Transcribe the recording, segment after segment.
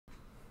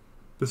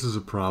This is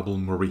a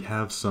problem where we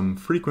have some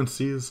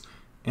frequencies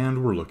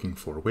and we're looking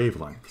for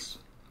wavelengths.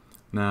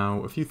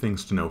 Now, a few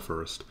things to know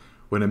first.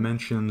 When it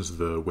mentions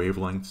the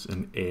wavelengths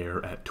in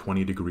air at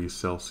 20 degrees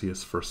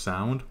Celsius for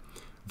sound,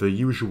 the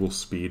usual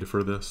speed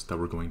for this that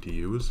we're going to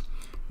use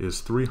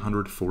is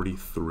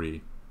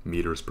 343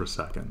 meters per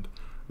second.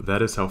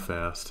 That is how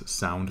fast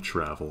sound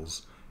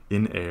travels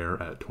in air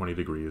at 20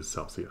 degrees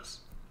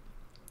Celsius.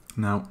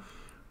 Now,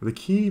 the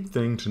key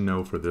thing to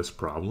know for this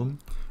problem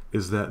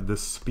is that the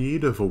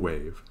speed of a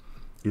wave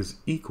is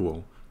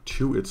equal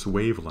to its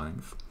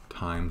wavelength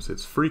times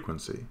its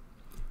frequency.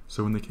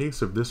 So in the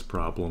case of this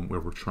problem where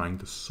we're trying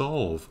to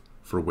solve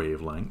for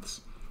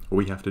wavelengths, what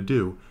we have to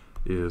do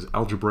is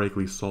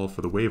algebraically solve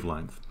for the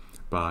wavelength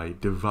by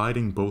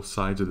dividing both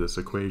sides of this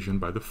equation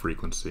by the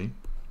frequency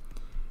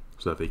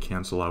so that they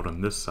cancel out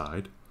on this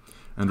side,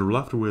 and we're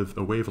left with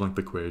a wavelength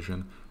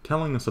equation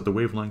telling us that the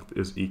wavelength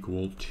is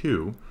equal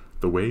to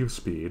the wave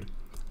speed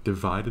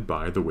divided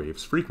by the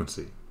wave's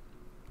frequency.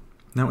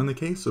 Now in the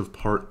case of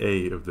part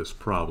A of this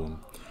problem,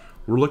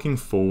 we're looking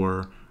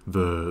for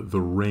the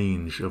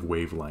range of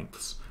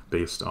wavelengths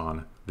based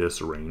on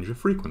this range of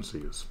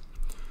frequencies.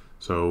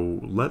 So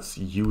let's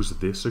use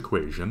this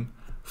equation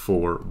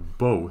for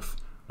both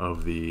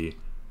of the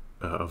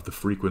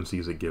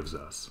frequencies it gives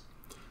us.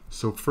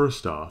 So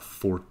first off,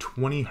 for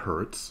 20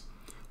 hertz,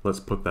 let's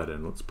put that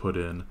in. Let's put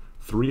in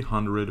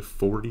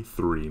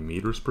 343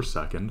 meters per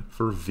second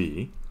for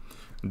V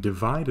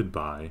divided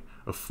by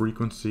a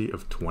frequency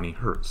of 20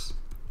 hertz.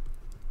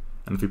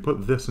 And if we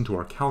put this into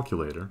our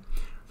calculator,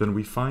 then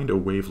we find a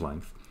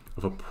wavelength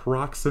of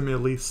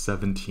approximately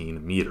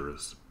 17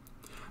 meters.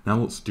 Now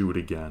let's do it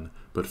again,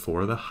 but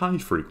for the high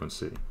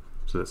frequency.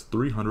 So that's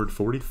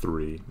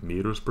 343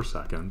 meters per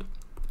second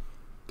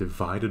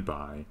divided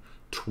by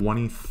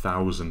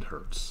 20,000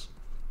 hertz.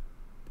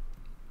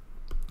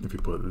 If we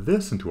put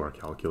this into our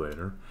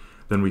calculator,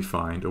 then we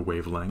find a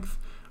wavelength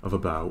of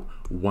about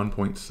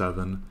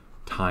 1.7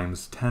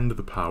 times 10 to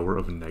the power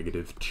of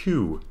negative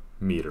 2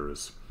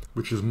 meters,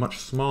 which is much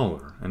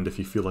smaller. And if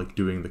you feel like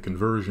doing the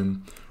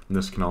conversion,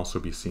 this can also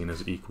be seen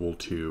as equal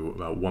to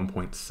about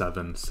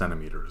 1.7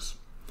 centimeters.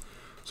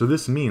 So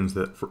this means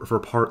that for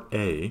part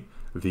A,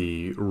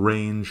 the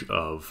range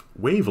of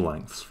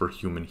wavelengths for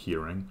human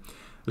hearing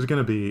is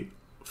going to be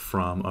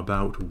from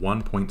about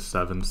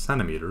 1.7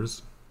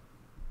 centimeters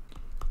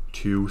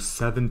to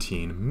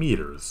 17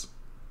 meters.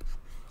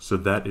 So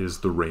that is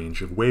the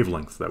range of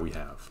wavelengths that we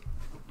have.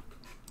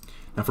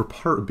 Now for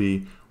part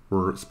B,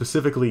 we're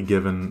specifically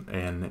given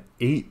an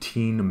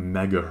 18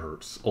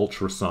 megahertz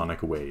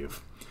ultrasonic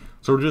wave.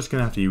 So we're just going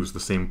to have to use the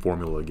same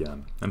formula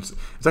again. And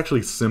it's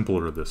actually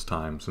simpler this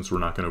time since we're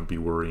not going to be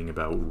worrying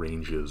about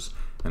ranges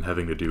and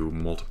having to do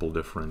multiple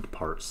different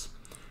parts.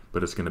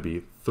 But it's going to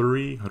be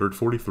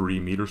 343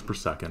 meters per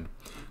second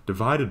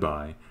divided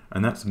by,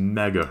 and that's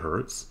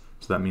megahertz,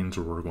 so that means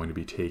we're going to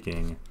be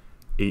taking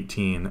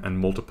 18 and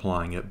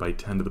multiplying it by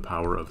 10 to the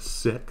power of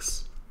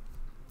 6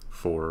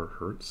 for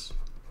hertz.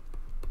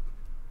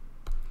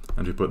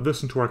 And we put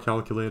this into our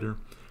calculator,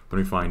 then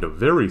we find a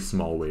very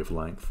small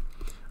wavelength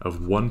of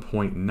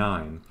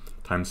 1.9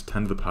 times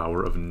 10 to the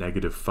power of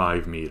negative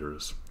 5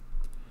 meters.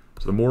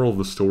 So the moral of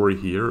the story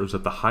here is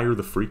that the higher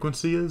the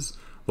frequency is,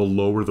 the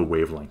lower the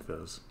wavelength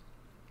is.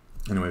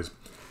 Anyways,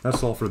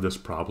 that's all for this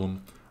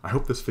problem. I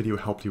hope this video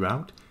helped you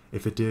out.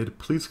 If it did,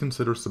 please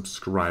consider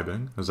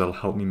subscribing, as that'll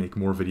help me make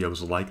more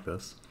videos like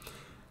this.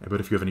 But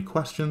if you have any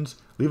questions,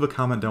 leave a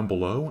comment down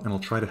below, and I'll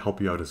try to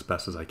help you out as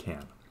best as I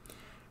can.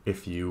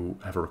 If you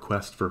have a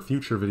request for a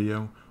future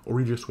video,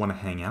 or you just want to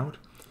hang out,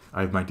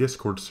 I have my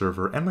Discord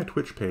server and my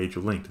Twitch page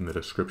linked in the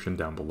description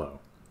down below.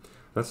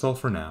 That's all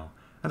for now,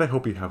 and I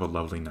hope you have a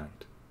lovely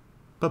night.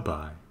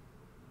 Bye-bye.